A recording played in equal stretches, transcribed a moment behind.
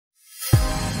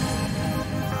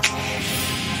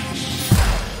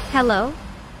Hello,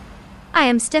 I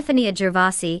am Stefania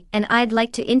Gervasi and I'd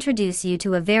like to introduce you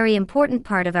to a very important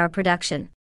part of our production.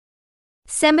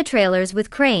 Semitrailers with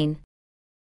crane.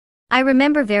 I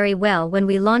remember very well when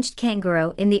we launched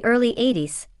Kangaroo in the early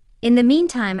 80s. In the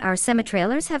meantime, our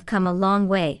semitrailers have come a long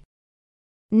way.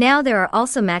 Now there are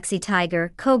also Maxi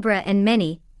Tiger, Cobra and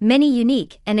many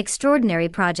unique and extraordinary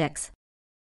projects.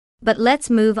 But let's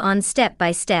move on step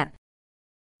by step.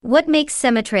 What makes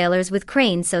semitrailers with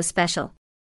crane so special?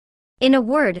 In a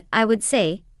word, I would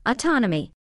say,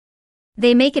 autonomy.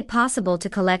 They make it possible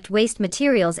to collect waste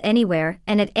materials anywhere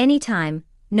and at any time,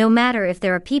 no matter if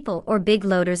there are people or big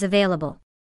loaders available.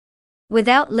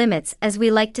 Without limits, as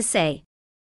we like to say.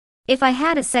 If I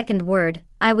had a second word,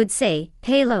 I would say,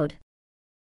 payload.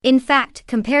 In fact,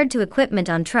 compared to equipment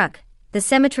on truck, the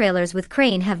semitrailers with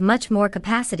crane have much more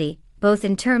capacity, both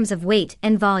in terms of weight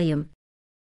and volume.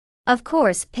 Of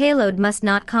course, payload must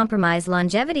not compromise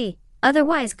longevity,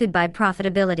 otherwise goodbye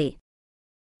profitability.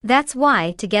 That's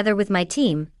why, together with my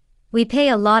team, we pay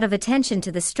a lot of attention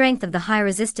to the strength of the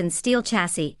high-resistance steel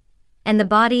chassis, and the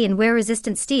body in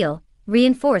wear-resistant steel,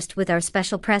 reinforced with our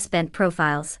special press bent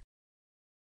profiles.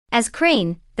 As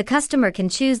crane, the customer can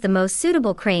choose the most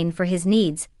suitable crane for his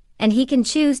needs, and he can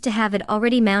choose to have it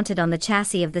already mounted on the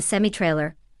chassis of the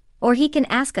semi-trailer, or he can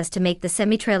ask us to make the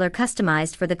semi-trailer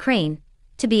customized for the crane,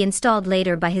 to be installed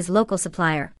later by his local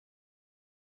supplier.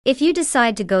 If you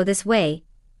decide to go this way,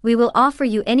 we will offer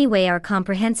you anyway our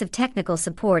comprehensive technical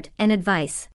support and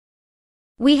advice.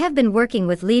 We have been working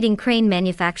with leading crane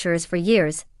manufacturers for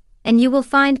years, and you will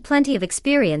find plenty of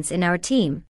experience in our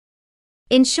team.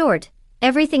 In short,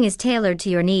 everything is tailored to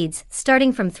your needs,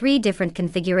 starting from 3 different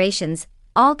configurations,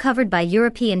 all covered by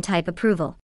European type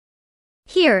approval.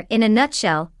 Here, in a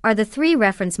nutshell, are the 3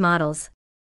 reference models.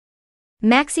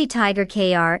 Maxi Tiger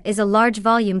KR is a large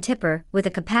volume tipper with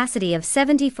a capacity of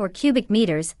 74 cubic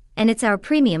meters, and it's our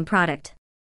premium product.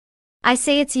 I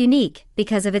say it's unique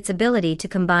because of its ability to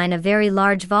combine a very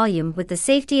large volume with the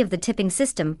safety of the tipping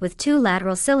system with 2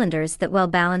 lateral cylinders that well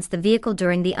balance the vehicle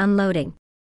during the unloading.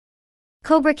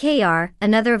 Cobra KR,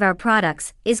 another of our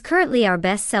products, is currently our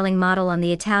best-selling model on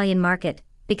the Italian market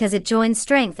because it joins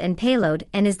strength and payload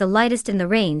and is the lightest in the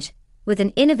range, with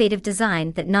an innovative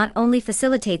design that not only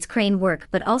facilitates crane work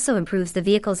but also improves the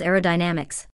vehicle's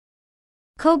aerodynamics.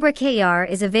 Cobra KR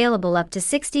is available up to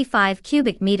 65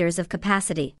 cubic meters of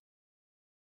capacity.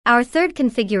 Our third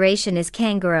configuration is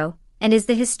Kangaroo, and is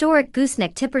the historic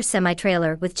gooseneck tipper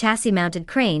semi-trailer with chassis-mounted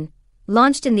crane,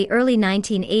 launched in the early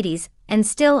 1980s and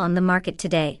still on the market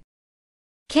today.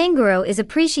 Kangaroo is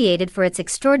appreciated for its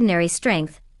extraordinary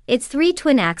strength, its 3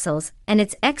 twin axles, and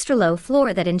its extra-low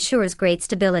floor that ensures great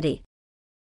stability.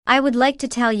 I would like to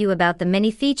tell you about the many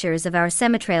features of our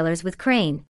semi-trailers with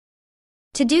crane.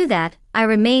 To do that, I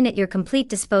remain at your complete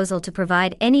disposal to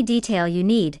provide any detail you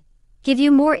need, give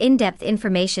you more in-depth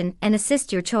information and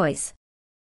assist your choice.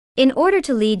 In order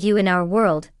to lead you in our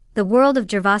world, the world of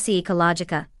Gervasi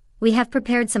Ecologica, we have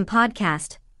prepared some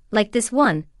podcasts, like this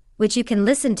one, which you can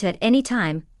listen to at any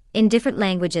time, in different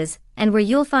languages, and where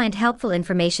you'll find helpful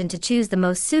information to choose the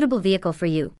most suitable vehicle for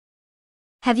you.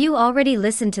 Have you already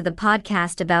listened to the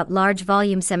podcast about large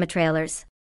volume semitrailers?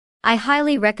 I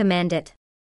highly recommend it.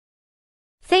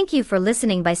 Thank you for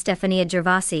listening by Stefania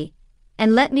Gervasi,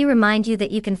 and let me remind you that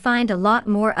you can find a lot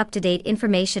more up-to-date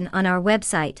information on our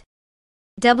website,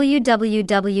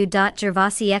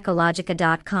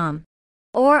 www.gervasiecologica.com,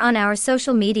 or on our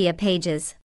social media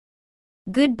pages.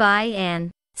 Goodbye and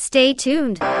stay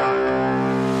tuned.